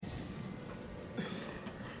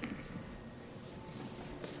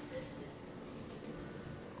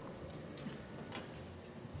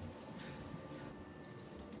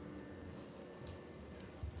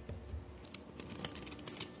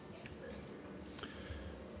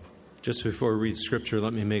Just before we read Scripture,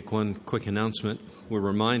 let me make one quick announcement. We're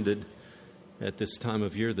reminded at this time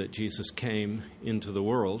of year that Jesus came into the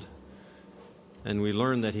world, and we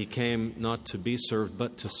learn that he came not to be served,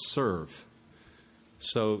 but to serve.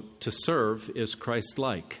 So to serve is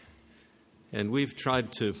Christ-like, and we've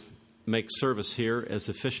tried to make service here as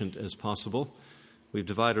efficient as possible. We've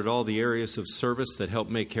divided all the areas of service that help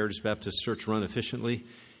make Heritage Baptist Church run efficiently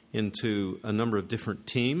into a number of different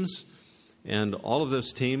teams. And all of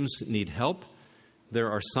those teams need help. There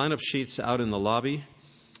are sign-up sheets out in the lobby.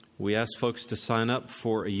 We ask folks to sign up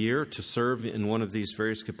for a year to serve in one of these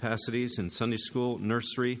various capacities in Sunday school,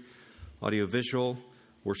 nursery, audiovisual,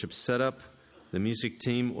 worship setup, the music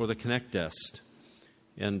team, or the Connect desk.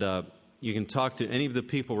 And you can talk to any of the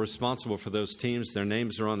people responsible for those teams. Their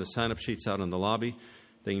names are on the sign-up sheets out in the lobby.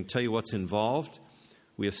 They can tell you what's involved.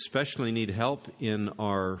 We especially need help in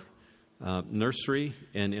our nursery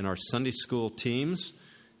and in our Sunday school teams.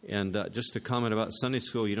 And just to comment about Sunday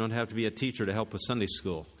school, you don't have to be a teacher to help with Sunday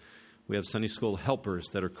school. We have Sunday school helpers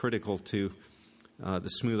that are critical to the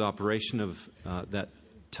smooth operation of that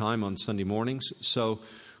time on Sunday mornings. So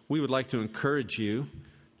we would like to encourage you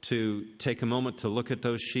to take a moment to look at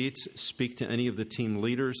those sheets, speak to any of the team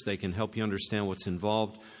leaders. They can help you understand what's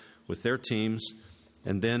involved with their teams.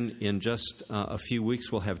 And then in just a few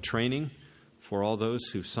weeks, we'll have training for all those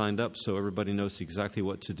who've signed up so everybody knows exactly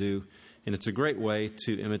what to do. And it's a great way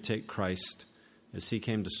to imitate Christ as he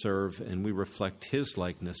came to serve, and we reflect his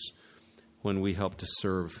likeness when we help to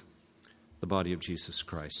serve the body of Jesus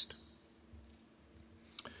Christ.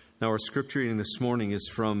 Now, our scripture reading this morning is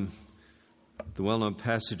from the well-known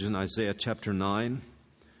passage in Isaiah chapter 9,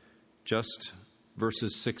 just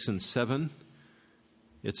verses 6 and 7.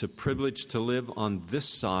 It's a privilege to live on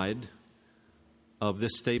this side of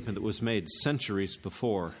this statement that was made centuries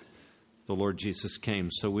before the Lord Jesus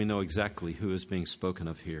came, so we know exactly who is being spoken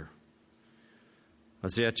of here.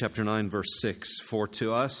 Isaiah chapter 9, verse 6, "For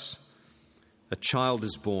to us a child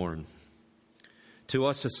is born, to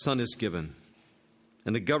us a son is given,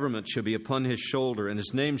 and the government shall be upon his shoulder, and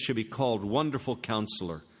his name shall be called Wonderful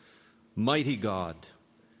Counselor, Mighty God,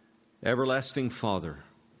 Everlasting Father,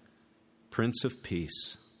 Prince of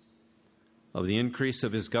Peace. Of the increase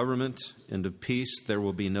of his government and of peace there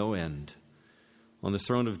will be no end. On the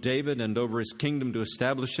throne of David and over his kingdom, to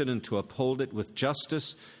establish it and to uphold it with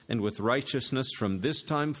justice and with righteousness from this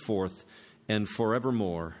time forth and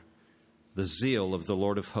forevermore. The zeal of the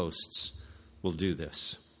Lord of hosts will do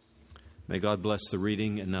this." May God bless the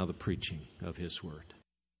reading and now the preaching of his word.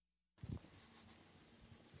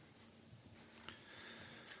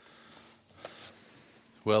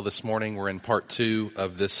 Well, this morning we're in part 2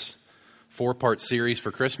 of this 4-part series for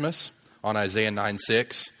Christmas on Isaiah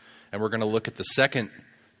 9:6, and we're going to look at the second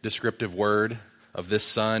descriptive word of this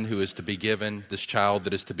son who is to be given, this child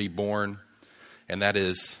that is to be born, and that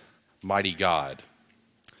is Mighty God.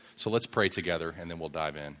 So let's pray together, and then we'll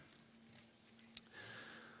dive in.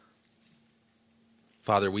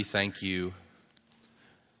 Father, we thank you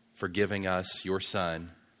for giving us your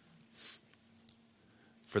son,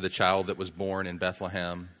 for the child that was born in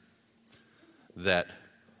Bethlehem, that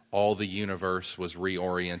all the universe was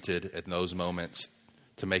reoriented at those moments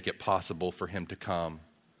to make it possible for him to come.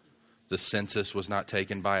 The census was not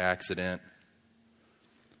taken by accident.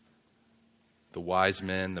 The wise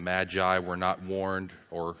men, the magi, were not warned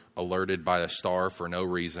or alerted by a star for no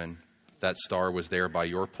reason. That star was there by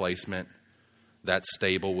your placement. That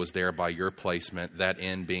stable was there by your placement. That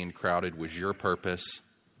inn being crowded was your purpose.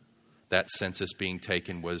 That census being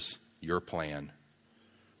taken was your plan.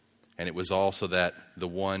 And it was also that the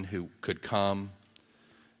one who could come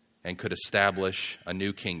and could establish a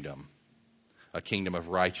new kingdom, a kingdom of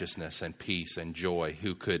righteousness and peace and joy,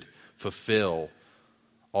 who could fulfill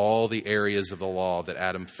all the areas of the law that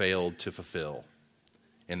Adam failed to fulfill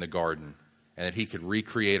in the garden, and that he could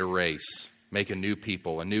recreate a race, make a new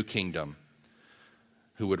people, a new kingdom,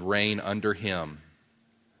 who would reign under him,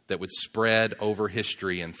 that would spread over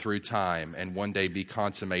history and through time, and one day be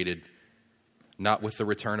consummated not with the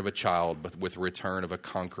return of a child, but with the return of a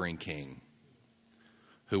conquering king,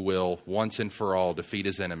 who will once and for all defeat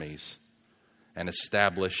his enemies and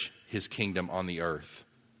establish his kingdom on the earth.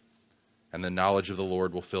 And the knowledge of the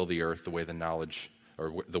Lord will fill the earth the way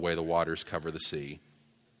the way the waters cover the sea.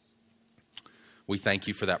 We thank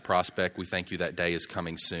you for that prospect. We thank you that day is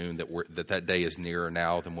coming soon, that day is nearer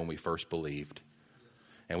now than when we first believed.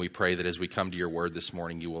 And we pray that as we come to your word this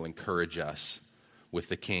morning, you will encourage us with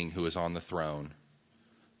the King who is on the throne,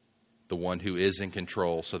 the one who is in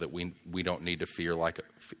control, so that we don't need to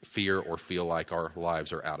fear or feel like our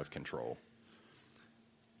lives are out of control.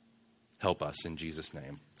 Help us in Jesus'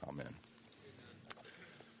 name. Amen.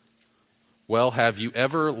 Well, have you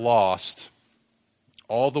ever lost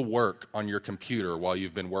all the work on your computer while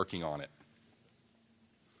you've been working on it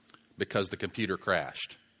because the computer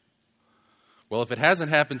crashed? Well, if it hasn't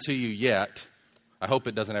happened to you yet, I hope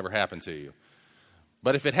it doesn't ever happen to you.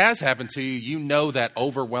 But if it has happened to you, you know that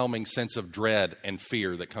overwhelming sense of dread and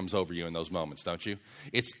fear that comes over you in those moments, don't you?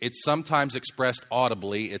 It's sometimes expressed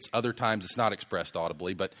audibly. It's other times it's not expressed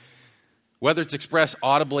audibly. But whether it's expressed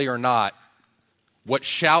audibly or not, what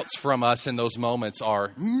shouts from us in those moments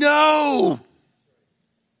are, "No!"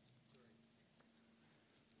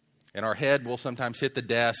 And our head will sometimes hit the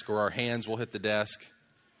desk, or our hands will hit the desk,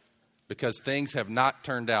 because things have not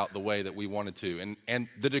turned out the way that we wanted to. And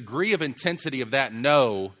the degree of intensity of that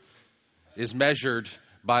no is measured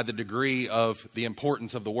by the degree of the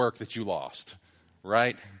importance of the work that you lost,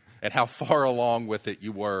 right? And how far along with it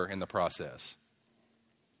you were in the process.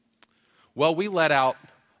 Well, we let out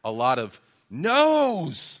a lot of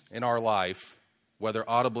no's in our life, whether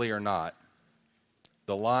audibly or not.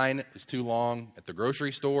 The line is too long at the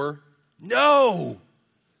grocery store. No!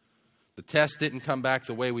 The test didn't come back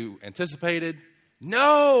the way we anticipated.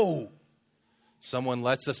 No! Someone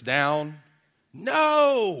lets us down.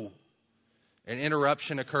 No! An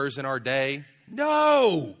interruption occurs in our day.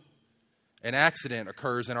 No! An accident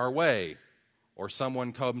occurs in our way. Or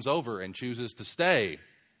someone comes over and chooses to stay.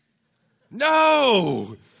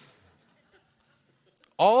 No!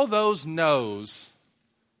 All those no's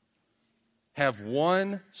have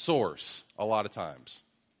one source a lot of times.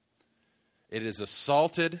 It is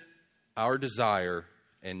assaulted our desire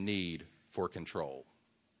and need for control.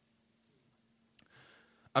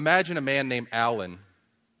 Imagine a man named Alan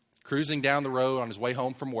cruising down the road on his way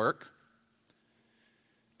home from work,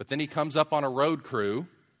 but then he comes up on a road crew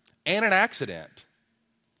and an accident,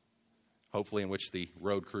 hopefully in which the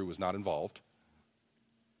road crew was not involved,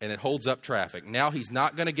 and it holds up traffic. Now he's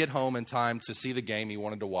not going to get home in time to see the game he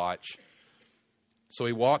wanted to watch. So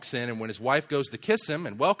he walks in, and when his wife goes to kiss him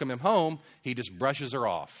and welcome him home, he just brushes her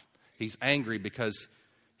off. He's angry because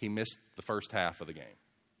he missed the first half of the game.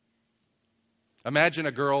 Imagine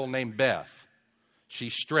a girl named Beth.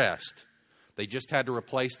 She's stressed. They just had to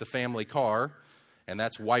replace the family car, and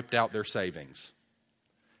that's wiped out their savings.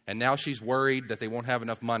 And now she's worried that they won't have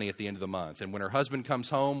enough money at the end of the month. And when her husband comes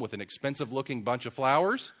home with an expensive-looking bunch of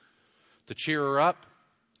flowers to cheer her up,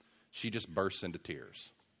 she just bursts into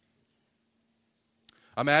tears.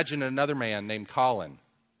 Imagine another man named Colin.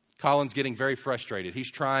 Colin's getting very frustrated.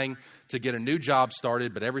 He's trying to get a new job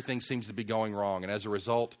started, but everything seems to be going wrong. And as a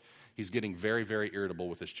result, he's getting very, very irritable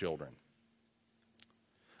with his children.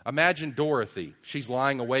 Imagine Dorothy. She's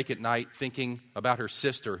lying awake at night thinking about her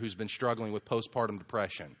sister who's been struggling with postpartum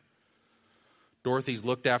depression. Dorothy's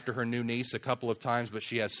looked after her new niece a couple of times, but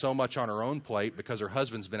she has so much on her own plate because her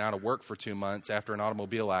husband's been out of work for 2 months after an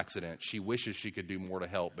automobile accident. She wishes she could do more to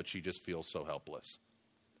help, but she just feels so helpless.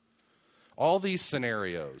 All these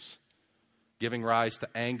scenarios, giving rise to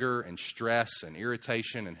anger and stress and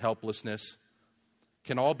irritation and helplessness,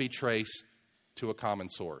 can all be traced to a common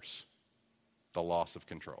source: the loss of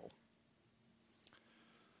control.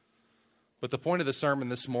 But the point of the sermon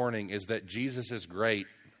this morning is that Jesus is great,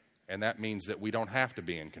 and that means that we don't have to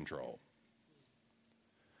be in control.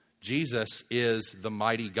 Jesus is the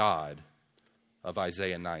mighty God of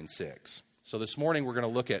Isaiah 9:6. So this morning we're going to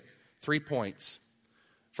look at 3 points.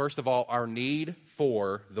 First of all, our need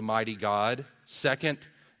for the mighty God. Second,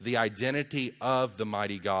 the identity of the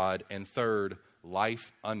mighty God. And third,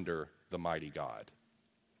 life under the mighty God.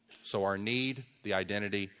 So our need, the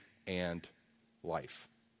identity, and life.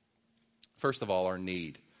 First of all, our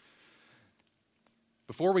need.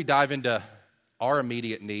 Before we dive into our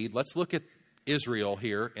immediate need, let's look at Israel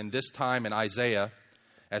here in this time in Isaiah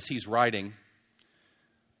as he's writing.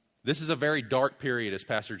 This is a very dark period, as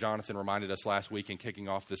Pastor Jonathan reminded us last week in kicking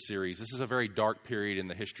off this series. This is a very dark period in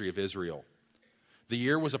the history of Israel. The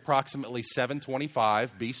year was approximately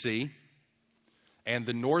 725 BC, and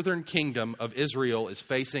the northern kingdom of Israel is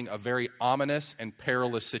facing a very ominous and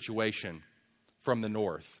perilous situation from the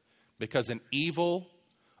north, because an evil,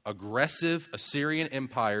 aggressive Assyrian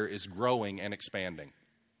empire is growing and expanding.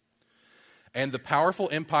 And the powerful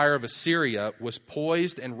empire of Assyria was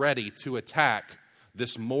poised and ready to attack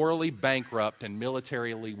this morally bankrupt and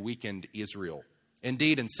militarily weakened Israel.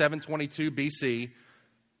 Indeed, in 722 BC,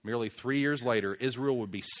 merely 3 years later, Israel would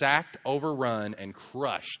be sacked, overrun, and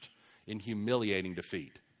crushed in humiliating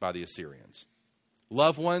defeat by the Assyrians.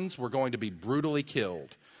 Loved ones were going to be brutally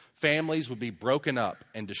killed. Families would be broken up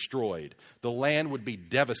and destroyed. The land would be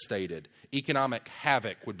devastated. Economic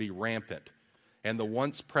havoc would be rampant. And the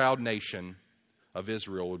once proud nation of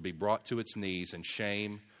Israel would be brought to its knees in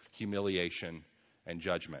shame, humiliation, and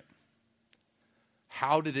judgment.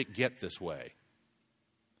 How did it get this way?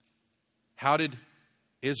 How did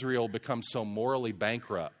Israel become so morally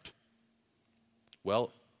bankrupt?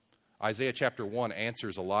 Well, Isaiah chapter 1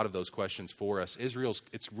 answers a lot of those questions for us. Israel's,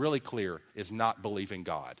 it's really clear, is not believing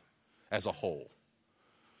God as a whole.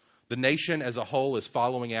 The nation as a whole is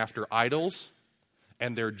following after idols,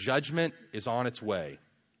 and their judgment is on its way.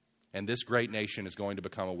 And this great nation is going to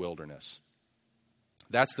become a wilderness.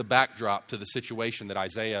 That's the backdrop to the situation that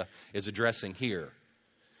Isaiah is addressing here.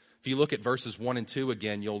 If you look at verses 1 and 2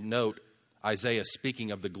 again, you'll note Isaiah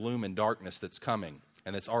speaking of the gloom and darkness that's coming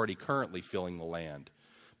and that's already currently filling the land.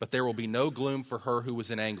 But there will be no gloom for her who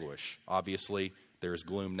was in anguish. Obviously, there is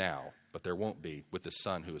gloom now, but there won't be with the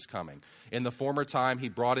son who is coming. In the former time, he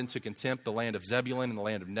brought into contempt the land of Zebulun and the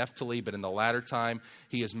land of Naphtali, but in the latter time,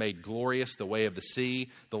 he has made glorious the way of the sea,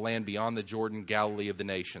 the land beyond the Jordan, Galilee of the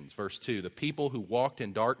nations. Verse 2, the people who walked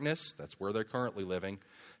in darkness, that's where they're currently living,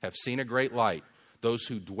 have seen a great light. Those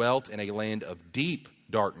who dwelt in a land of deep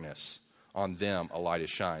darkness, on them a light has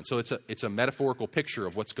shined. So it's a metaphorical picture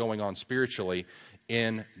of what's going on spiritually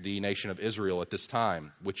in the nation of Israel at this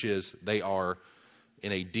time, which is they are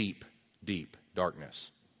in a deep, deep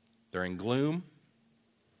darkness. They're in gloom,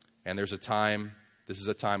 and this is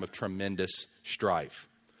a time of tremendous strife.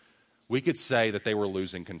 We could say that they were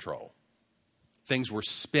losing control. Things were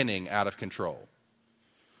spinning out of control.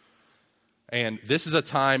 And this is a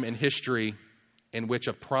time in history in which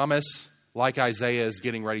a promise like Isaiah is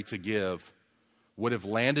getting ready to give would have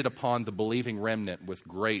landed upon the believing remnant with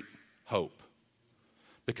great hope.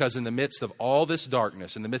 Because in the midst of all this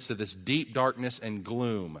darkness, in the midst of this deep darkness and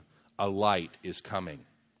gloom, a light is coming.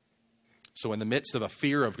 So in the midst of a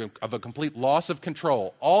fear of a complete loss of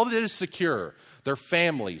control, all that is secure, their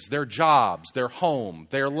families, their jobs, their home,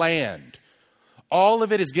 their land, all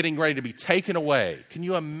of it is getting ready to be taken away. Can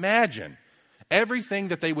you imagine? Everything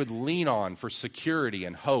that they would lean on for security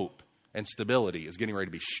and hope and stability is getting ready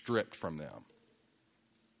to be stripped from them.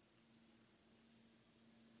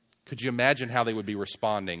 Could you imagine how they would be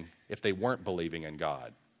responding if they weren't believing in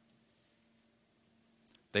God?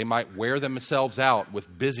 They might wear themselves out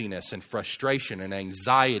with busyness and frustration and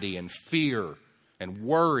anxiety and fear and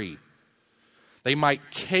worry. They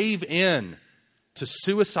might cave in to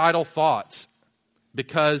suicidal thoughts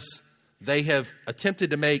because they have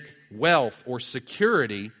attempted to make wealth or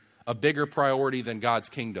security a bigger priority than God's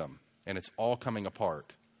kingdom, and it's all coming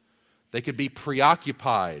apart. They could be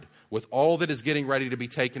preoccupied with all that is getting ready to be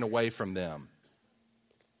taken away from them.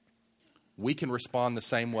 We can respond the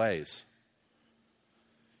same ways.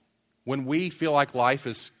 When we feel like life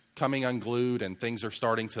is coming unglued and things are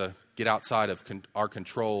starting to get outside of our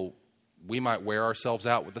control, we might wear ourselves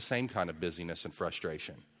out with the same kind of busyness and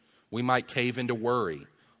frustration. We might cave into worry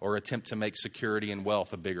or attempt to make security and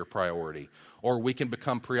wealth a bigger priority. Or we can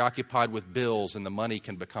become preoccupied with bills and the money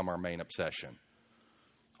can become our main obsession.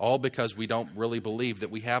 All because we don't really believe that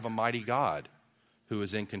we have a mighty God who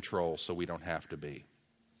is in control, so we don't have to be.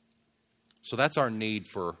 So that's our need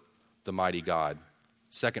for the mighty God.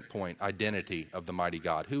 Second point, identity of the mighty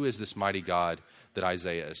God. Who is this mighty God that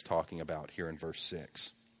Isaiah is talking about here in verse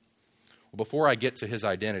 6? Well, before I get to his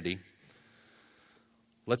identity,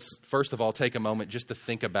 let's first of all take a moment just to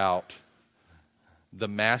think about the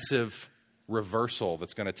massive reversal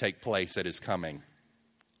that's going to take place that is coming.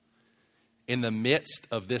 In the midst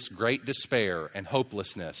of this great despair and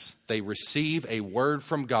hopelessness, they receive a word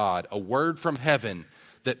from God, a word from heaven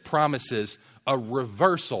that promises a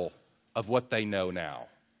reversal of what they know now.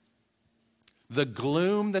 The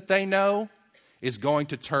gloom that they know is going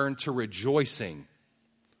to turn to rejoicing.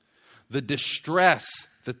 The distress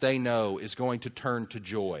that they know is going to turn to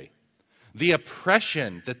joy. The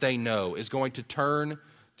oppression that they know is going to turn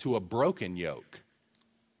to a broken yoke.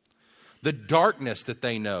 The darkness that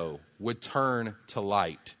they know would turn to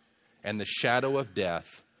light, and the shadow of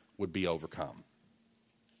death would be overcome.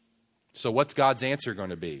 So what's God's answer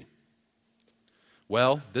going to be?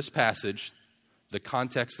 Well, this passage, the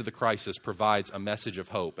context of the crisis, provides a message of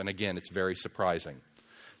hope. And again, it's very surprising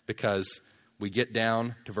because we get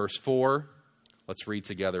down to verse 4. Let's read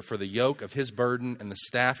together. For the yoke of his burden and the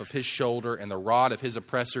staff of his shoulder and the rod of his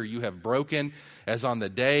oppressor you have broken as on the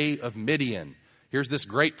day of Midian. Here's this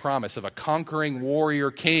great promise of a conquering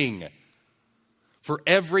warrior king. For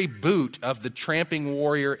every boot of the tramping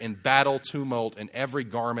warrior in battle tumult and every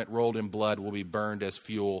garment rolled in blood will be burned as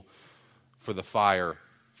fuel for the fire.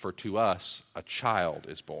 For to us a child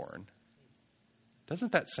is born.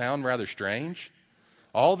 Doesn't that sound rather strange?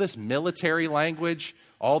 All this military language,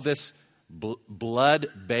 all this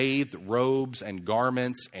blood-bathed robes and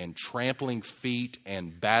garments and trampling feet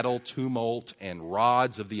and battle tumult and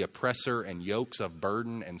rods of the oppressor and yokes of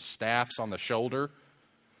burden and staffs on the shoulder.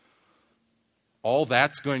 All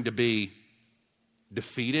that's going to be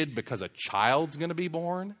defeated because a child's going to be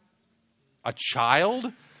born? A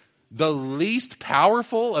child? The least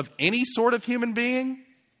powerful of any sort of human being?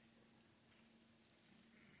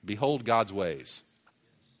 Behold God's ways.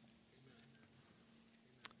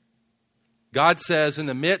 God says, in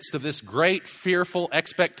the midst of this great, fearful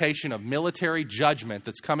expectation of military judgment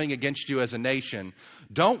that's coming against you as a nation,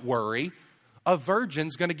 don't worry, a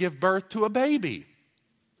virgin's going to give birth to a baby.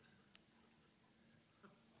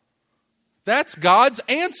 That's God's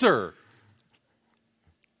answer.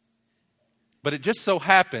 But it just so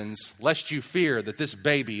happens, lest you fear, that this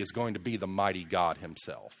baby is going to be the mighty God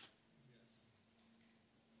himself.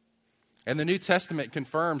 And the New Testament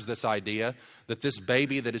confirms this idea that this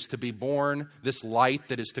baby that is to be born, this light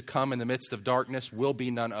that is to come in the midst of darkness, will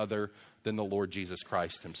be none other than the Lord Jesus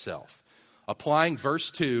Christ himself. Applying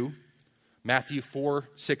verse 2, Matthew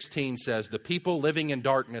 4:16 says, "The people living in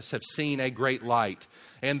darkness have seen a great light,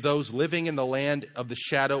 and those living in the land of the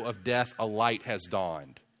shadow of death, a light has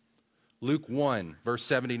dawned." Luke 1, verse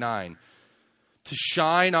 79, "To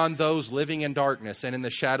shine on those living in darkness and in the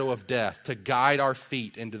shadow of death, to guide our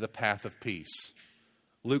feet into the path of peace."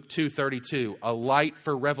 Luke 2:32, "A light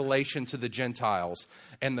for revelation to the Gentiles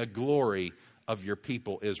and the glory of your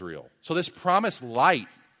people Israel." So this promised light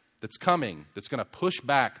that's coming, that's going to push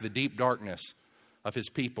back the deep darkness of his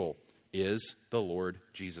people, is the Lord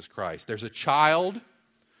Jesus Christ. There's a child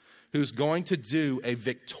who's going to do a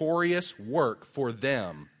victorious work for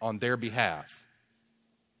them on their behalf.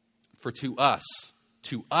 For to us,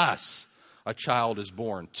 a child is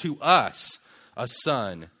born. To us, a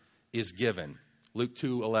son is given. Luke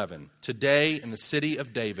 2:11, "Today in the city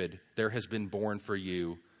of David, there has been born for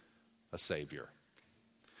you a Savior."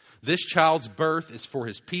 This child's birth is for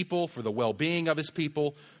his people, for the well-being of his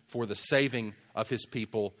people, for the saving of his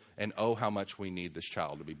people. And oh, how much we need this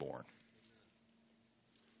child to be born.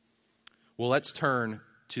 Well, let's turn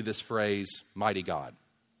to this phrase, mighty God.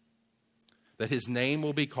 That his name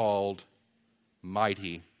will be called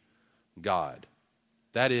Mighty God.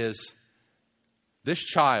 That is, this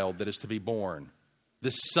child that is to be born,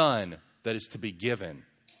 this son that is to be given,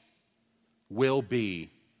 will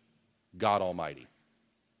be God Almighty.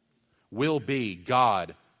 Will be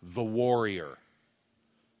God the warrior.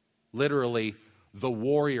 Literally, the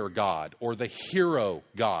warrior God or the hero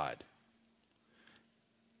God.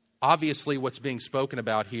 Obviously, what's being spoken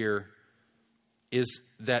about here is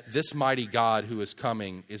that this mighty God who is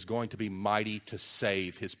coming is going to be mighty to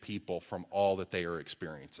save his people from all that they are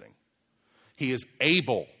experiencing. He is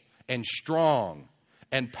able and strong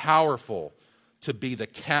and powerful to be the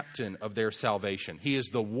captain of their salvation. He is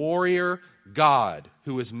the warrior God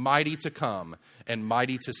who is mighty to come and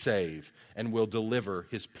mighty to save and will deliver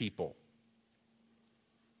his people.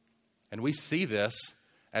 And we see this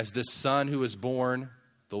as this son who is born,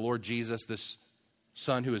 the Lord Jesus, this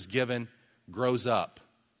son who is given, grows up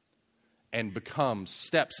and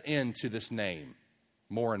steps into this name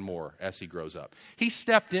more and more as he grows up. He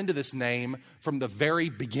stepped into this name from the very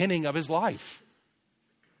beginning of his life.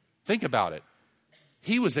 Think about it.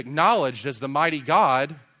 He was acknowledged as the mighty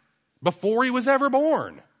God before he was ever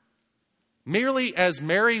born. Merely as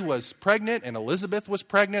Mary was pregnant and Elizabeth was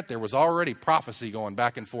pregnant, there was already prophecy going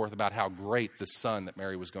back and forth about how great the son that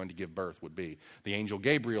Mary was going to give birth would be. The angel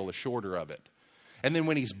Gabriel assured her of it. And then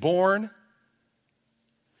when he's born,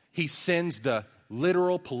 he sends the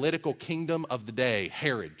literal political kingdom of the day,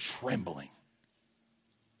 Herod, trembling.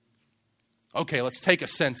 Okay, let's take a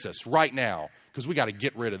census right now because we got to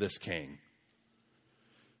get rid of this king.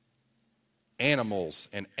 Animals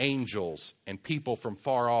and angels and people from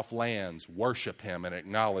far off lands worship him and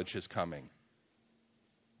acknowledge his coming.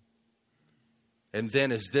 And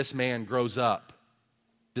then as this man grows up,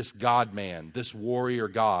 this God-man, this warrior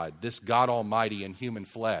God, this God Almighty in human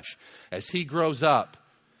flesh, as he grows up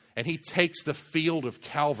and he takes the field of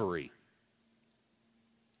Calvary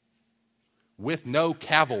with no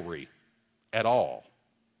cavalry at all,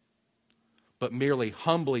 but merely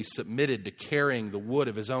humbly submitted to carrying the wood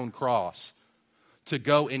of his own cross to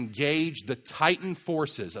go engage the titan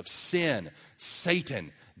forces of sin,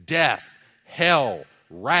 Satan, death, hell,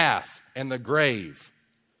 wrath, and the grave.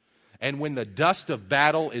 And when the dust of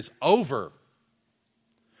battle is over,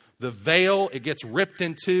 the veil, it gets ripped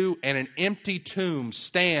in two, and an empty tomb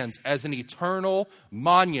stands as an eternal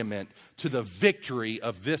monument to the victory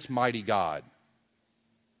of this mighty God.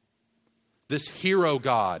 This hero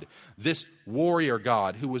God, this warrior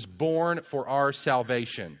God who was born for our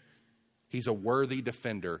salvation. He's a worthy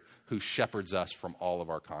defender who shepherds us from all of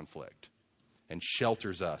our conflict and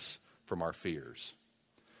shelters us from our fears.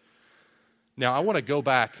 Now, I want to go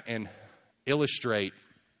back and illustrate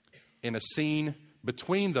in a scene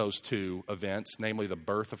between those two events, namely the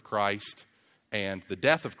birth of Christ and the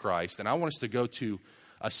death of Christ. And I want us to go to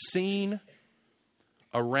a scene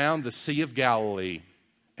around the Sea of Galilee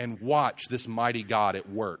and watch this mighty God at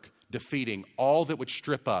work, defeating all that would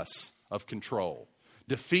strip us of control,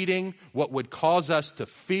 defeating what would cause us to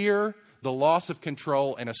fear the loss of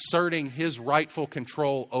control and asserting his rightful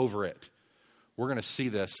control over it. We're going to see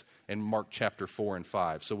this in Mark chapter 4 and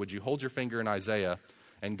 5. So would you hold your finger in Isaiah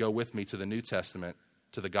and go with me to the New Testament,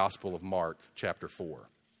 to the Gospel of Mark chapter 4.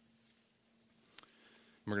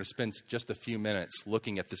 We're going to spend just a few minutes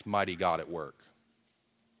looking at this mighty God at work.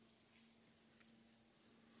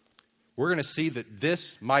 We're going to see that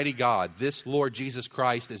this mighty God, this Lord Jesus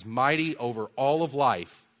Christ, is mighty over all of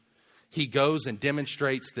life. He goes and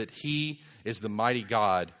demonstrates that he is the mighty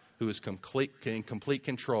God who is in complete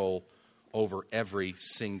control over every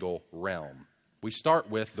single realm. We start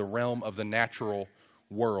with the realm of the natural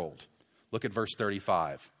world. Look at verse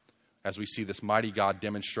 35 as we see this mighty God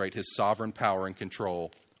demonstrate his sovereign power and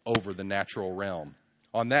control over the natural realm.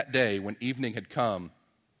 On that day, when evening had come,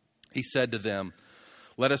 he said to them,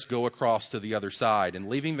 "Let us go across to the other side." And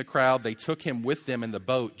leaving the crowd, they took him with them in the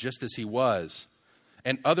boat just as he was.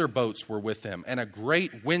 And other boats were with him. And a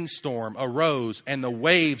great windstorm arose, and the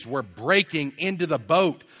waves were breaking into the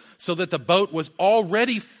boat, so that the boat was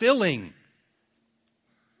already filling.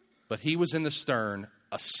 But he was in the stern,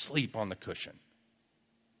 asleep on the cushion.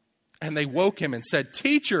 And they woke him and said,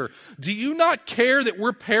 "Teacher, do you not care that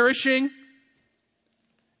we're perishing?"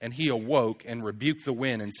 And he awoke and rebuked the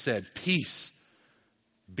wind and said, "Peace,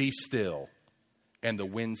 be still." And the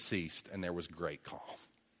wind ceased, and there was great calm.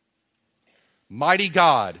 Mighty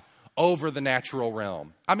God over the natural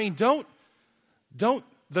realm. I mean, don't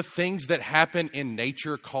the things that happen in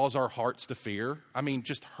nature cause our hearts to fear? I mean,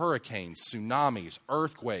 just hurricanes, tsunamis,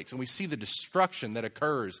 earthquakes, and we see the destruction that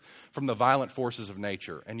occurs from the violent forces of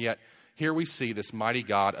nature. And yet, here we see this mighty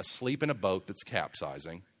God asleep in a boat that's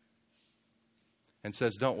capsizing and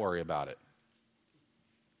says, "Don't worry about it."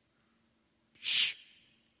 Shh.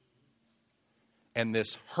 And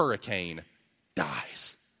this hurricane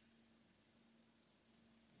dies.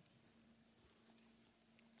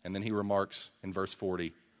 And then he remarks in verse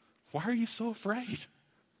 40, "Why are you so afraid?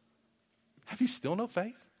 Have you still no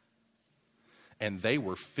faith?" And they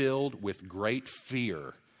were filled with great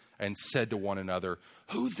fear and said to one another,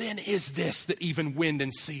 "Who then is this that even wind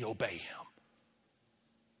and sea obey him?"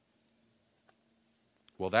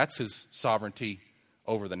 Well, that's his sovereignty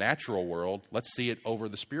over the natural world. Let's see it over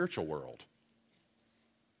the spiritual world.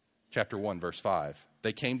 Chapter 1, verse 5.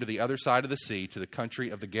 They came to the other side of the sea, to the country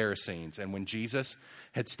of the Gerasenes. And when Jesus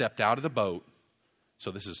had stepped out of the boat, so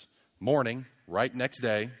this is morning, right next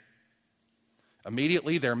day,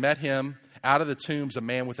 immediately there met him out of the tombs a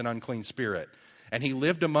man with an unclean spirit. And he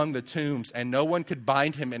lived among the tombs, and no one could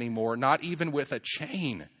bind him anymore, not even with a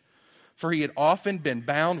chain. For he had often been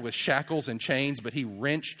bound with shackles and chains, but he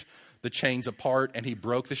wrenched the chains apart, and he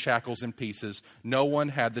broke the shackles in pieces. No one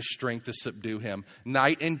had the strength to subdue him.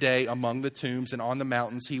 Night and day among the tombs and on the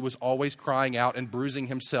mountains, he was always crying out and bruising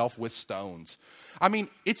himself with stones. I mean,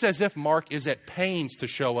 it's as if Mark is at pains to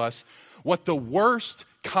show us what the worst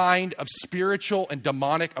kind of spiritual and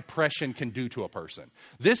demonic oppression can do to a person.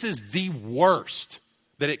 This is the worst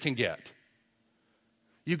that it can get.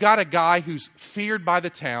 You got a guy who's feared by the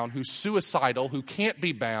town, who's suicidal, who can't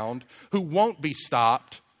be bound, who won't be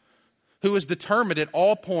stopped, who is determined at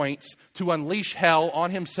all points to unleash hell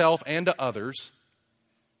on himself and to others.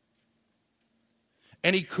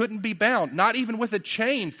 And he couldn't be bound, not even with a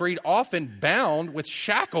chain, for he'd often bound with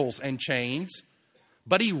shackles and chains,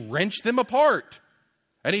 but he wrenched them apart,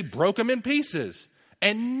 and he broke them in pieces.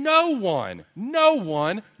 And no one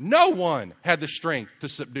had the strength to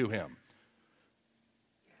subdue him.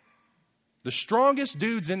 The strongest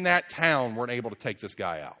dudes in that town weren't able to take this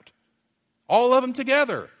guy out. All of them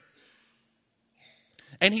together.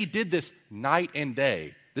 And he did this night and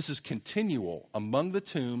day. This is continual among the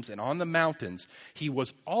tombs and on the mountains. He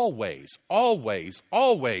was always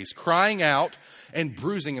crying out and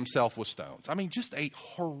bruising himself with stones. I mean, just a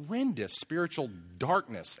horrendous spiritual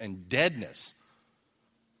darkness and deadness.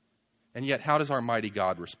 And yet, how does our mighty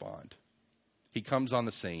God respond? He comes on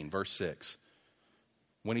the scene, verse 6.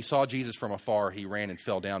 When he saw Jesus from afar, he ran and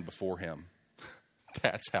fell down before him.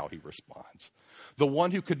 That's how he responds. The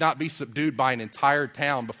one who could not be subdued by an entire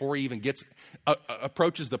town before he even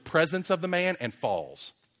approaches the presence of the man and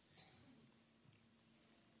falls.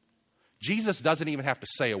 Jesus doesn't even have to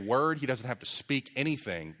say a word. He doesn't have to speak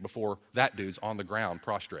anything before that dude's on the ground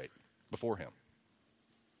prostrate before him.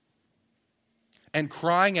 And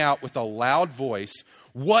crying out with a loud voice,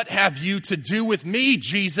 "What have you to do with me,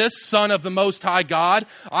 Jesus, Son of the Most High God?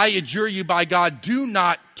 I adjure you by God, do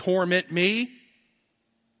not torment me."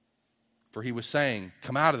 For he was saying,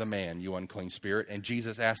 "Come out of the man, you unclean spirit." And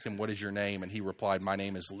Jesus asked him, "What is your name?" And he replied, "My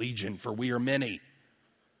name is Legion, for we are many."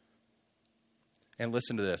 And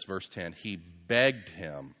listen to this, verse 10. He begged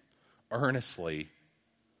him earnestly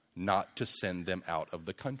not to send them out of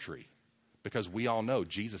the country. Because we all know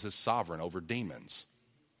Jesus is sovereign over demons.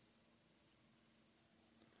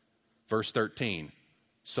 Verse 13.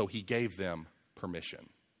 So he gave them permission.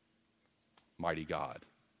 Mighty God.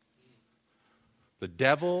 The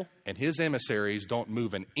devil and his emissaries don't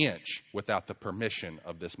move an inch without the permission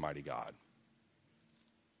of this mighty God.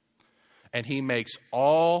 And he makes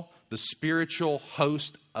all the spiritual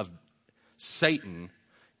host of Satan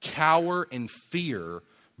cower in fear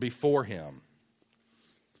before him.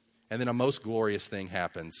 And then a most glorious thing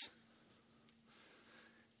happens.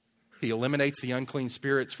 He eliminates the unclean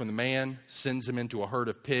spirits from the man, sends him into a herd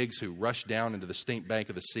of pigs who rush down into the stink bank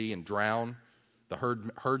of the sea and drown. The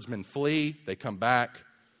herdsmen flee. They come back.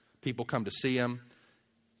 People come to see him.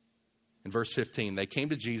 In verse 15, they came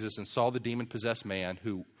to Jesus and saw the demon-possessed man,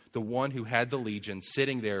 the one who had the legion,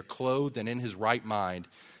 sitting there clothed and in his right mind,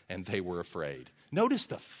 and they were afraid. Notice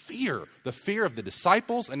the fear of the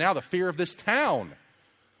disciples and now the fear of this town.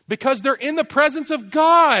 Because they're in the presence of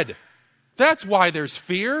God. That's why there's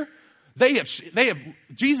fear.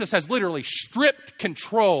 Jesus has literally stripped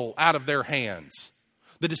control out of their hands.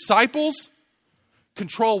 The disciples,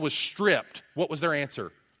 control was stripped. What was their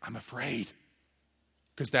answer? I'm afraid.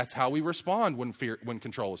 Because that's how we respond when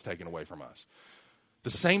control is taken away from us.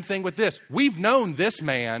 The same thing with this. We've known this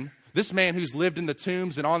man who's lived in the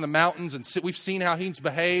tombs and on the mountains, and we've seen how he's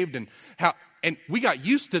behaved and we got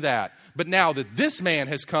used to that. But now that this man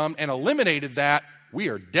has come and eliminated that, we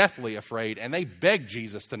are deathly afraid, and they beg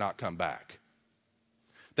Jesus to not come back.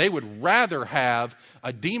 They would rather have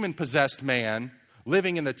a demon-possessed man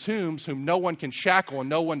living in the tombs whom no one can shackle and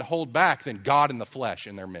no one to hold back than God in the flesh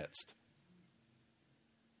in their midst.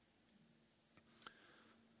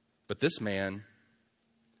 But this man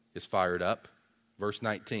is fired up. Verse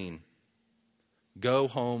 19. Go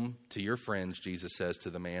home to your friends, Jesus says to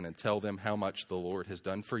the man, and tell them how much the Lord has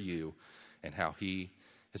done for you and how he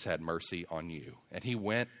has had mercy on you. And he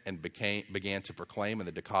went and began to proclaim in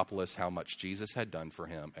the Decapolis how much Jesus had done for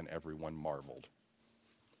him, and everyone marveled.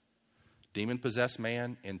 Demon-possessed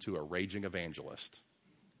man into a raging evangelist.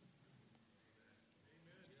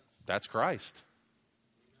 That's Christ.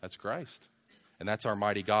 That's Christ. And that's our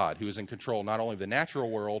mighty God, who is in control not only of the natural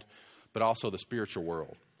world, but also the spiritual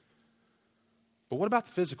world. But what about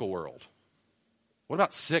the physical world? What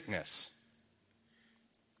about sickness?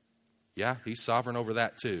 Yeah, he's sovereign over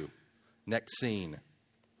that too. Next scene,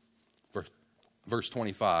 verse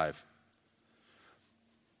 25.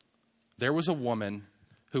 There was a woman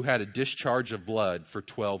who had a discharge of blood for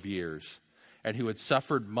 12 years, and who had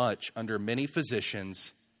suffered much under many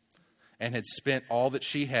physicians, and had spent all that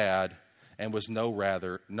she had, and was no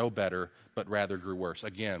better, but rather grew worse.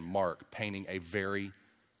 Again, Mark painting a very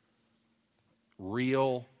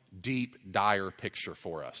real, deep, dire picture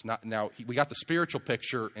for us. Now, we got the spiritual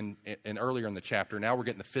picture in earlier in the chapter. Now we're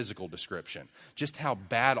getting the physical description. Just how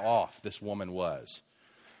bad off this woman was.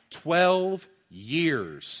 12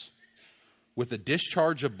 years with a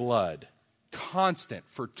discharge of blood, constant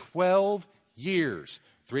for 12 years.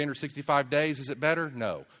 365 days, is it better?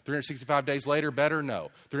 No. 365 days later, better? No.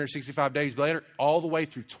 365 days later, all the way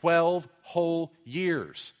through 12 whole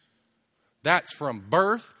years. That's from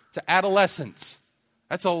birth to adolescence.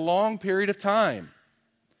 That's a long period of time.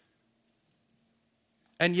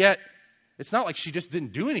 And yet, it's not like she just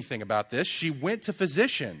didn't do anything about this. She went to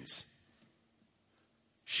physicians.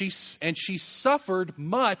 She suffered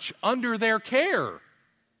much under their care.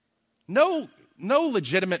 No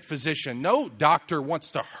legitimate physician, no doctor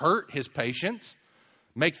wants to hurt his patients,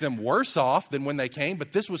 make them worse off than when they came,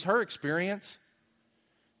 but this was her experience.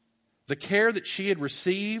 The care that she had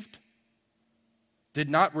received did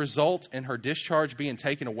not result in her discharge being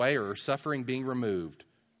taken away or her suffering being removed.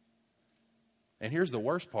 And here's the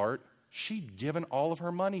worst part. She'd given all of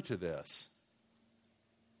her money to this.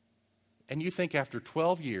 And you think after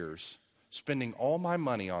 12 years, spending all my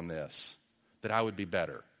money on this, that I would be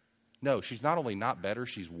better. No, she's not only not better,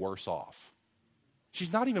 she's worse off.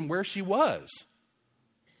 She's not even where she was.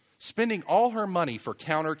 Spending all her money for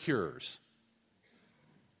counter cures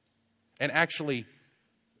and actually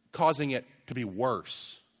causing it to be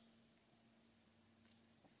worse.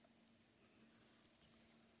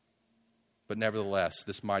 But nevertheless,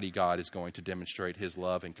 this mighty God is going to demonstrate his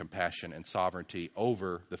love and compassion and sovereignty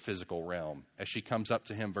over the physical realm. As she comes up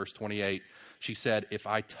to him, verse 28, she said, "If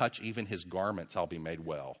I touch even his garments, I'll be made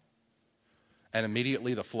well." And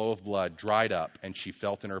immediately the flow of blood dried up, and she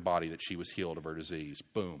felt in her body that she was healed of her disease.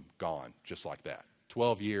 Boom, gone, just like that.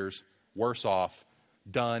 12 years, worse off,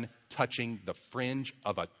 done, touching the fringe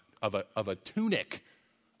of a tunic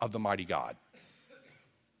of the mighty God.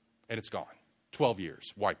 And it's gone. 12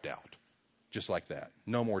 years, wiped out, just like that.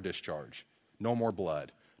 No more discharge, no more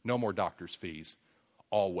blood, no more doctor's fees,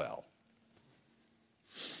 all well.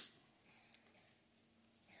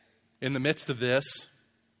 In the midst of this,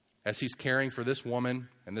 as he's caring for this woman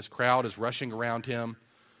and this crowd is rushing around him,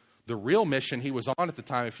 the real mission he was on at the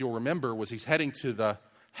time, if you'll remember, was he's heading to the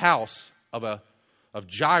house of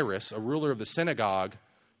Jairus, a ruler of the synagogue,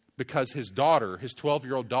 because his daughter, his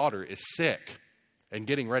 12-year-old daughter, is sick and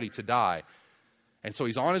getting ready to die. And so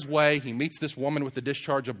he's on his way. He meets this woman with the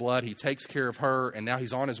discharge of blood. He takes care of her, and now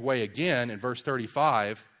he's on his way again in verse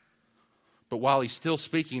 35. But while he's still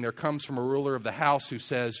speaking, there comes from a ruler of the house who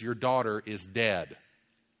says, "Your daughter is dead."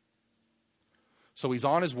 So he's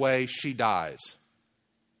on his way. She dies.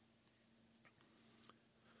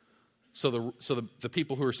 So the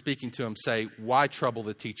people who are speaking to him say, "Why trouble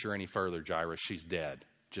the teacher any further, Jairus? She's dead.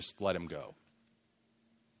 Just let him go."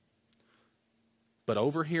 But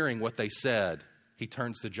overhearing what they said, he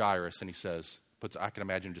turns to Jairus and he says, I can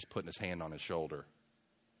imagine just putting his hand on his shoulder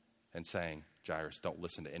and saying, "Jairus, don't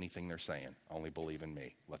listen to anything they're saying. Only believe in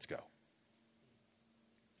me. Let's go."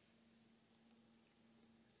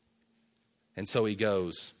 And so he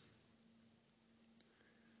goes.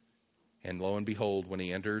 And lo and behold, when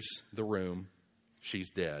he enters the room,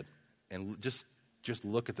 she's dead. And just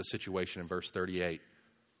look at the situation in verse 38.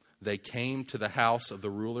 They came to the house of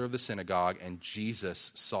the ruler of the synagogue, and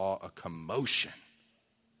Jesus saw a commotion.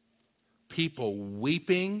 People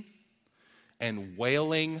weeping and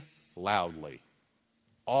wailing loudly.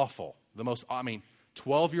 Awful.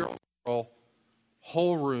 12-year-old girl,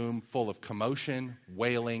 whole room full of commotion,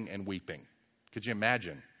 wailing, and weeping. Could you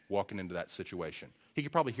imagine walking into that situation? He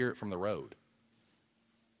could probably hear it from the road.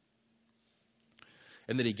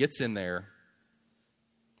 And then he gets in there.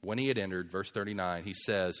 When he had entered, verse 39, he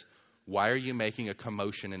says, "Why are you making a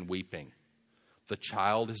commotion and weeping? The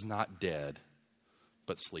child is not dead,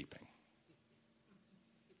 but sleeping."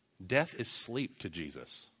 Death is sleep to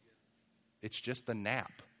Jesus. It's just a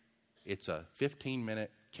nap. It's a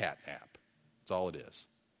 15-minute cat nap. That's all it is.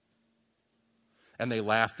 And they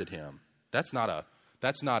laughed at him. That's not a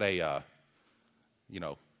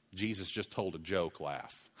Jesus just told a joke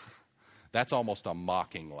laugh. That's almost a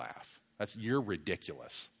mocking laugh. You're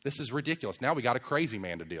ridiculous. This is ridiculous. Now we got a crazy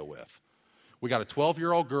man to deal with. We got a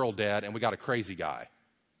 12-year-old girl dead, and we got a crazy guy.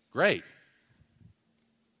 Great.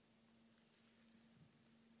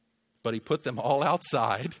 But he put them all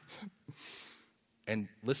outside. And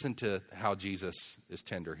listen to how Jesus is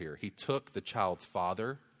tender here. He took the child's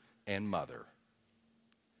father and mother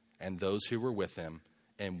and those who were with him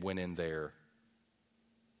and went in there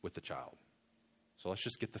with the child. So let's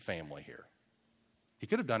just get the family here. He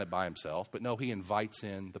could have done it by himself, but no, he invites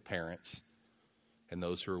in the parents and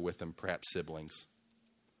those who are with him, perhaps siblings.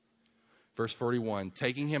 Verse 41,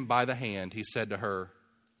 taking him by the hand, he said to her,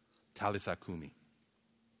 "Talitha kumi,"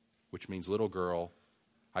 which means, "Little girl,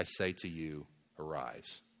 I say to you,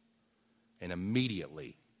 arise." And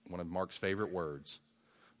immediately, one of Mark's favorite words,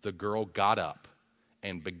 the girl got up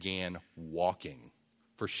and began walking,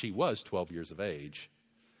 for she was 12 years of age,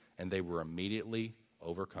 and they were immediately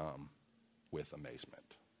overcome with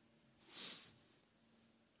amazement.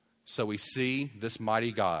 So we see this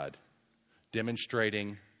mighty God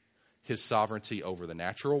demonstrating his sovereignty over the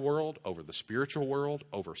natural world, over the spiritual world,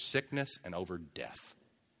 over sickness, and over death.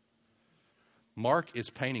 Mark is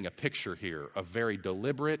painting a picture here, a very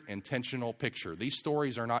deliberate, intentional picture. These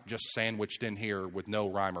stories are not just sandwiched in here with no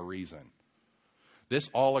rhyme or reason. This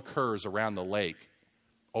all occurs around the lake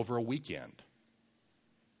over a weekend.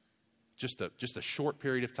 Just a short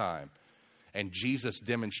period of time. And Jesus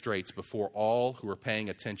demonstrates before all who are paying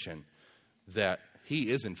attention that he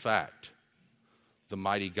is, in fact, the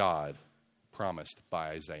mighty God promised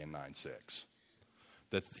by Isaiah 9:6.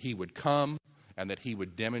 That he would come and that he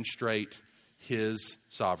would demonstrate his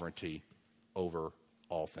sovereignty over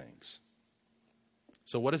all things.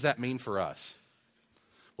 So what does that mean for us?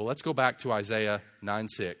 Well, let's go back to Isaiah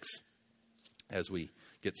 9:6 as we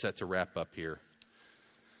get set to wrap up here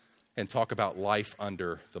and talk about life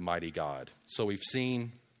under the mighty God. So we've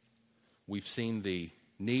seen the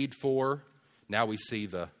need for, now we see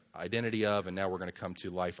the identity of, and now we're going to come to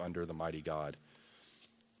life under the mighty God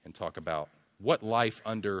and talk about what life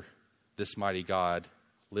under this mighty God,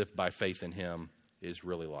 lived by faith in him, is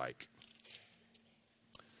really like.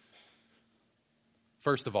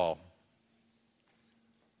 First of all,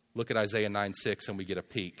 look at Isaiah 9:6 and we get a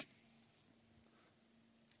peek.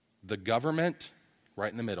 The government,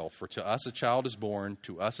 right in the middle, for to us a child is born,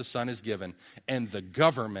 to us a son is given, and the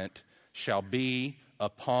government shall be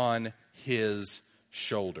upon his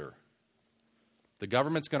shoulder. The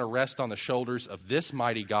government's going to rest on the shoulders of this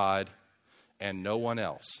mighty God and no one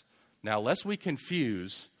else. Now, lest we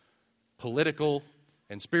confuse political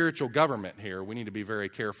and spiritual government here, we need to be very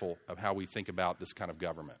careful of how we think about this kind of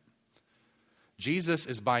government. Jesus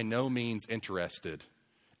is by no means interested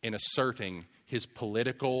in asserting his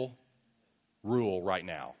political rule right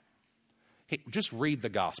now. Just read the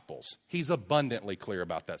Gospels. He's abundantly clear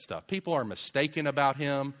about that stuff. People are mistaken about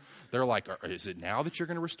him. They're like, is it now that you're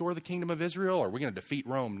going to restore the kingdom of Israel? Are we going to defeat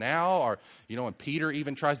Rome now? Or, and Peter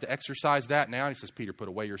even tries to exercise that now. And he says, Peter, put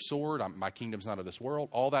away your sword. My kingdom's not of this world.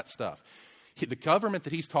 All that stuff. The government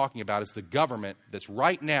that he's talking about is the government that's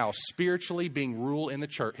right now spiritually being ruled in the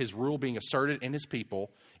church, his rule being asserted in his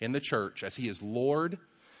people, in the church, as he is Lord.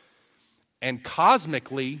 And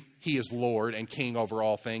cosmically, he is Lord and King over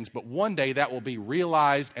all things. But one day that will be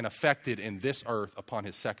realized and affected in this earth upon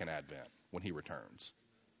his second advent when he returns.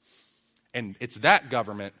 And it's that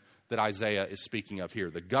government that Isaiah is speaking of here.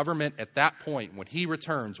 The government at that point, when he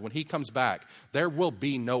returns, when he comes back, there will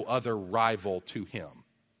be no other rival to him.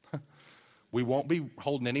 We won't be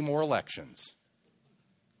holding any more elections.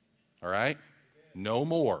 All right? No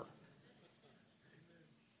more.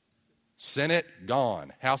 Senate,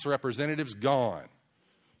 gone. House of Representatives, gone.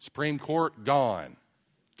 Supreme Court, gone.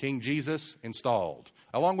 King Jesus, installed.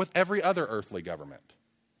 Along with every other earthly government.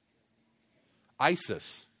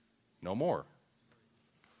 ISIS, no more.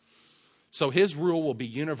 So his rule will be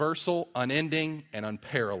universal, unending, and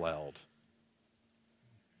unparalleled.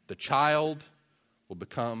 The child will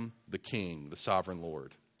become the king, the sovereign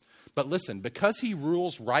Lord. But listen, because he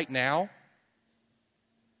rules right now,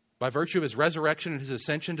 by virtue of his resurrection and his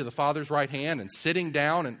ascension to the Father's right hand and sitting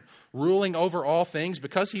down and ruling over all things,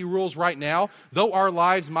 because he rules right now, though our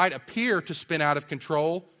lives might appear to spin out of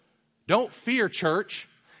control, don't fear, church.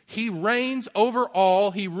 He reigns over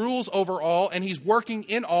all, he rules over all, and he's working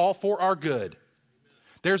in all for our good.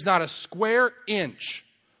 There's not a square inch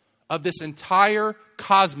of this entire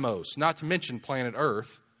cosmos, not to mention planet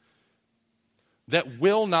Earth, that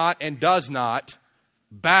will not and does not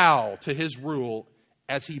bow to his rule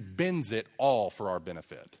as he bends it all for our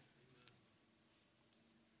benefit.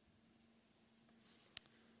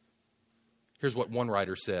 Here's what one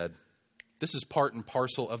writer said. This is part and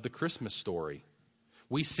parcel of the Christmas story.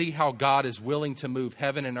 We see how God is willing to move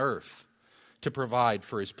heaven and earth to provide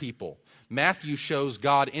for his people. Matthew shows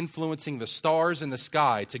God influencing the stars in the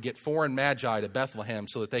sky to get foreign magi to Bethlehem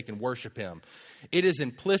so that they can worship him. It is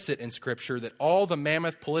implicit in Scripture that all the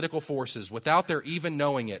mammoth political forces, without their even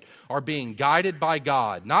knowing it, are being guided by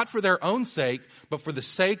God, not for their own sake, but for the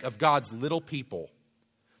sake of God's little people,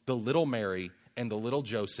 the little Mary and the little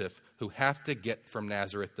Joseph, who have to get from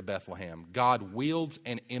Nazareth to Bethlehem. God wields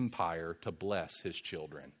an empire to bless his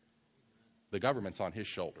children. The government's on his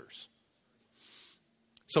shoulders.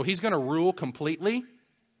 So he's going to rule completely.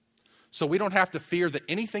 So we don't have to fear that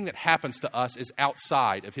anything that happens to us is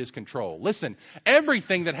outside of his control. Listen,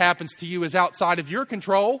 everything that happens to you is outside of your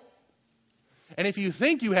control. And if you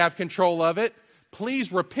think you have control of it,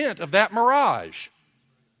 please repent of that mirage.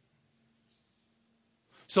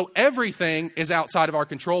 So everything is outside of our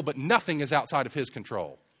control, but nothing is outside of his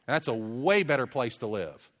control. And that's a way better place to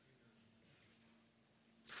live.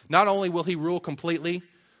 Not only will he rule completely,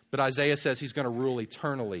 but Isaiah says he's going to rule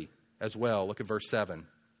eternally as well. Look at verse 7.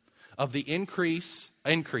 Of the increase,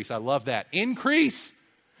 I love that. Increase.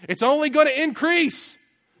 It's only going to increase.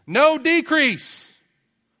 No decrease.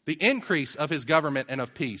 The increase of his government and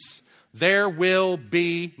of peace. There will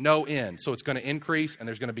be no end. So it's going to increase and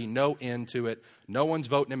there's going to be no end to it. No one's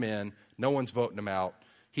voting him in. No one's voting him out.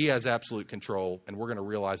 He has absolute control and we're going to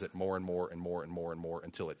realize it more and more and more and more and more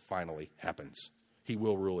until it finally happens. He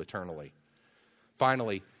will rule eternally.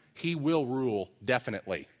 Finally, he will rule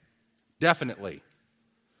definitely. Definitely.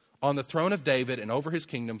 On the throne of David and over his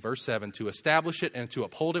kingdom, verse 7, to establish it and to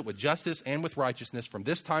uphold it with justice and with righteousness from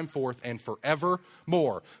this time forth and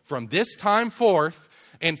forevermore. From this time forth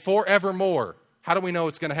and forevermore. How do we know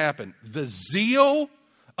it's going to happen? The zeal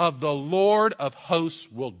of the Lord of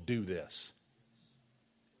hosts will do this.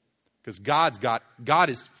 Because God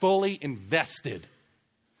is fully invested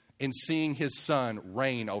in seeing his son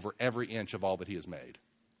reign over every inch of all that he has made.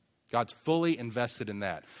 God's fully invested in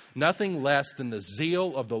that. Nothing less than the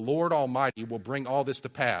zeal of the Lord Almighty will bring all this to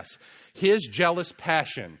pass. His jealous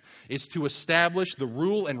passion is to establish the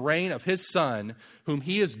rule and reign of His Son, whom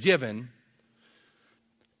He has given,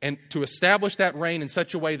 and to establish that reign in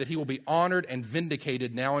such a way that He will be honored and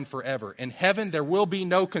vindicated now and forever. In heaven, there will be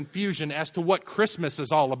no confusion as to what Christmas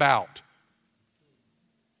is all about.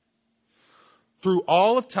 Through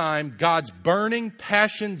all of time, God's burning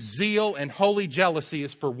passion, zeal, and holy jealousy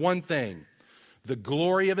is for one thing: the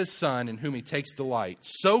glory of His Son in whom He takes delight.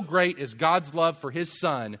 So great is God's love for His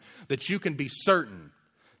Son that you can be certain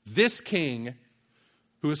this King,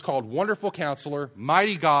 who is called Wonderful Counselor,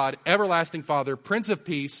 Mighty God, Everlasting Father, Prince of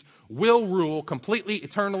Peace, will rule completely,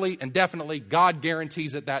 eternally, and definitely. God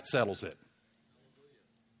guarantees it. That settles it.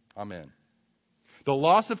 Amen. The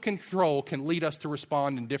loss of control can lead us to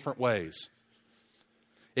respond in different ways.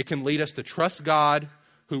 It can lead us to trust God,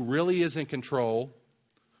 who really is in control,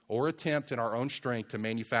 or attempt in our own strength to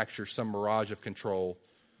manufacture some mirage of control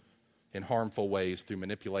in harmful ways through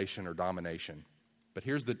manipulation or domination. But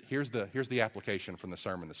here's the application from the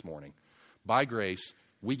sermon this morning. By grace,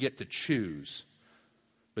 we get to choose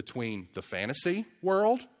between the fantasy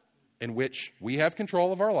world, in which we have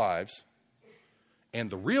control of our lives, and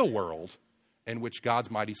the real world in which God's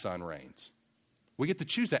mighty Son reigns. We get to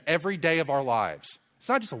choose that every day of our lives. It's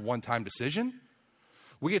not just a one-time decision.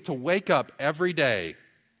 We get to wake up every day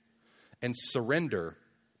and surrender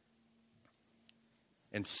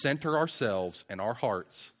and center ourselves and our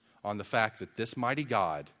hearts on the fact that this mighty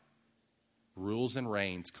God rules and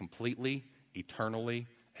reigns completely, eternally,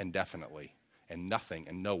 and definitely. And nothing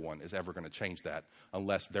and no one is ever going to change that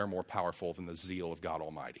unless they're more powerful than the zeal of God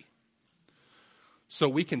Almighty. So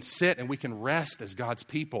we can sit and we can rest as God's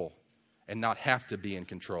people and not have to be in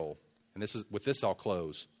control. And with this I'll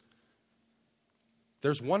close.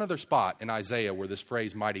 There's one other spot in Isaiah where this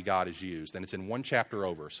phrase mighty God is used, and it's in one chapter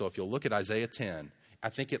over. So if you'll look at Isaiah 10, I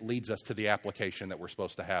think it leads us to the application that we're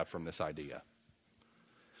supposed to have from this idea.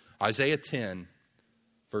 Isaiah 10,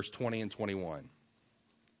 verse 20 and 21.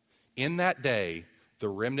 In that day, the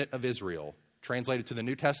remnant of Israel, translated to the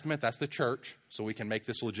New Testament, that's the church, so we can make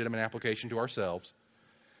this legitimate application to ourselves.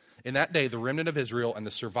 In that day, the remnant of Israel and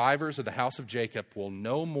the survivors of the house of Jacob will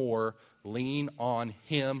no more lean on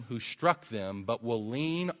Him who struck them, but will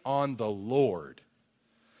lean on the Lord,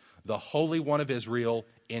 the Holy One of Israel,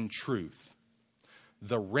 in truth.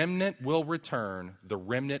 The remnant will return, the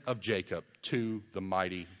remnant of Jacob, to the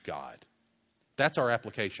mighty God. That's our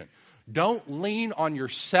application. Don't lean on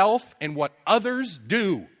yourself and what others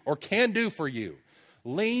do or can do for you.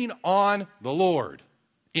 Lean on the Lord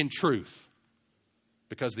in truth.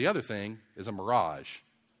 Because the other thing is a mirage.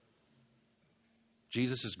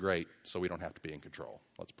 Jesus is great, so we don't have to be in control.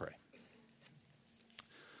 Let's pray.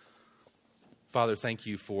 Father, thank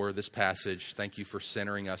you for this passage. Thank you for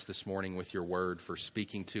centering us this morning with your word, for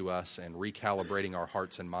speaking to us and recalibrating our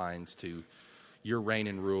hearts and minds to your reign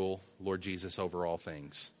and rule, Lord Jesus, over all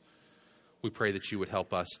things. We pray that you would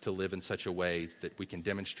help us to live in such a way that we can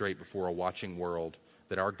demonstrate before a watching world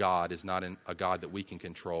that our God is not a God that we can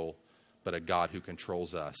control, but a God who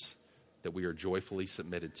controls us, that we are joyfully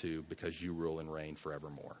submitted to because you rule and reign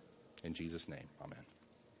forevermore. In Jesus' name, amen.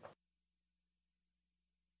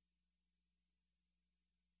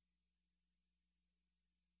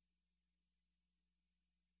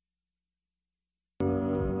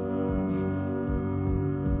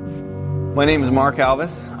 My name is Mark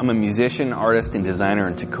Alvis. I'm a musician, artist, and designer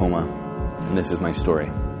in Tacoma, and this is my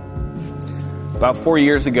story. About 4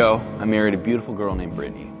 years ago, I married a beautiful girl named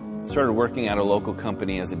Brittany. Started working at a local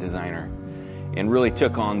company as a designer and really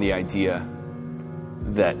took on the idea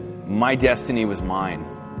that my destiny was mine.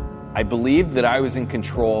 I believed that I was in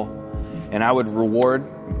control and I would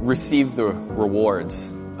receive the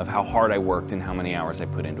rewards of how hard I worked and how many hours I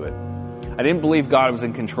put into it. I didn't believe God was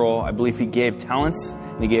in control. I believe He gave talents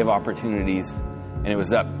and He gave opportunities, and it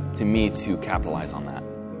was up to me to capitalize on that.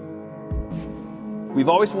 We've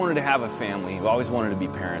always wanted to have a family. We've always wanted to be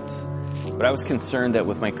parents. But I was concerned that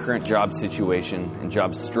with my current job situation and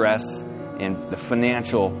job stress and the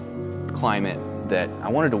financial climate that I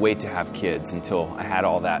wanted to wait to have kids until I had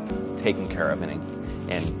all that taken care of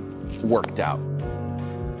and worked out.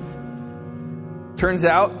 Turns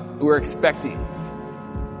out we were expecting.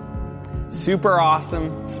 Super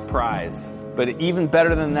awesome surprise. But even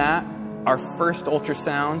better than that, our first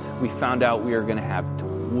ultrasound, we found out we were going to have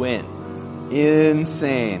twins.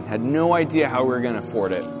 Insane. Had no idea how we were going to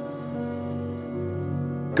afford it.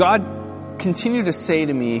 God continued to say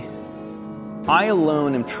to me, I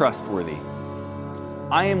alone am trustworthy.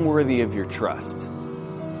 I am worthy of your trust.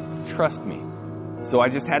 Trust me. So I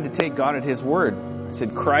just had to take God at His word. I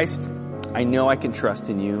said, Christ, I know I can trust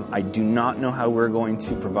in you. I do not know how we're going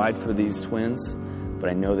to provide for these twins, but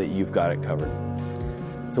I know that you've got it covered.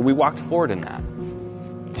 So we walked forward in that.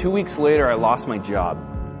 2 weeks later, I lost my job.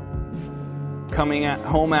 Coming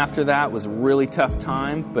home after that was a really tough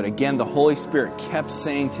time, but again, the Holy Spirit kept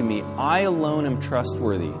saying to me, I alone am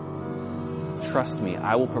trustworthy. Trust me,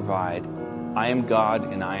 I will provide. I am God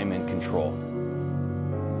and I am in control.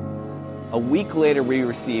 A week later, we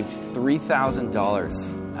received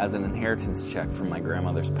 $3,000 as an inheritance check from my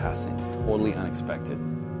grandmother's passing. Totally unexpected.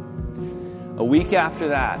 A week after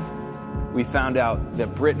that, we found out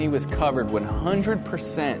that Brittany was covered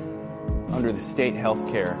 100% under the state health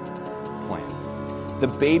care plan. The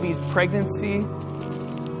baby's pregnancy,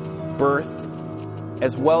 birth,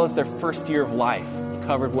 as well as their first year of life,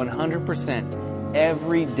 covered 100%,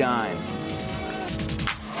 every dime.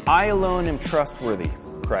 I alone am trustworthy,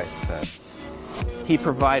 Christ said. He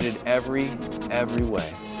provided every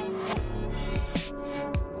way.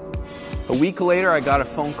 A week later, I got a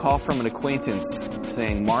phone call from an acquaintance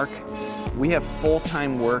saying, Mark, we have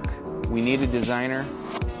full-time work. We need a designer.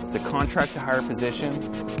 It's a contract to hire position.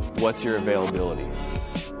 What's your availability?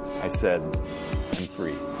 I said, I'm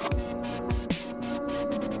free.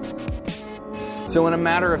 So in a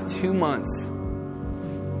matter of 2 months,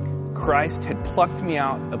 Christ had plucked me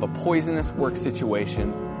out of a poisonous work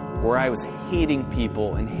situation where I was hating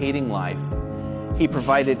people and hating life. He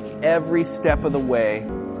provided every step of the way.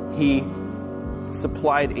 He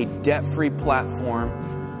supplied a debt-free platform.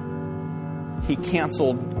 He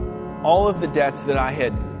canceled all of the debts that I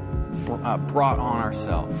had brought on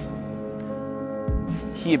ourselves.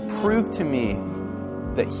 He had proved to me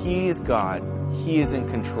that He is God, He is in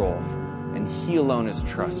control, and He alone is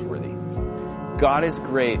trustworthy. God is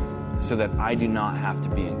great so that I do not have to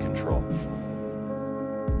be in control.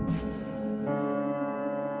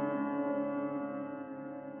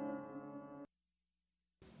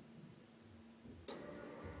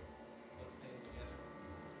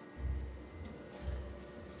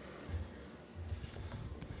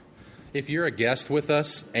 If you're a guest with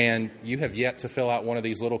us and you have yet to fill out one of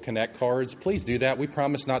these little Connect cards, please do that. We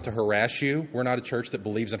promise not to harass you. We're not a church that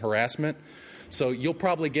believes in harassment. So you'll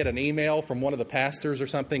probably get an email from one of the pastors or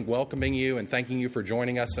something welcoming you and thanking you for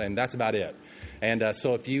joining us, and that's about it. And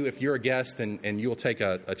so if you're a guest and you'll take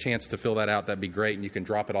a chance to fill that out, that'd be great, and you can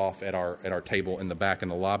drop it off at our table in the back in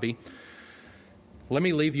the lobby. Let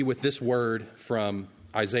me leave you with this word from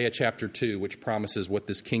Isaiah chapter 2, which promises what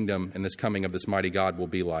this kingdom and this coming of this mighty God will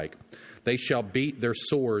be like. They shall beat their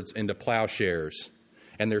swords into plowshares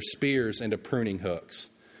and their spears into pruning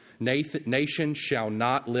hooks. Nation shall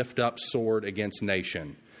not lift up sword against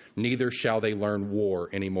nation, neither shall they learn war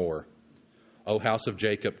anymore. O house of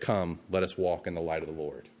Jacob, come, let us walk in the light of the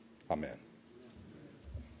Lord. Amen.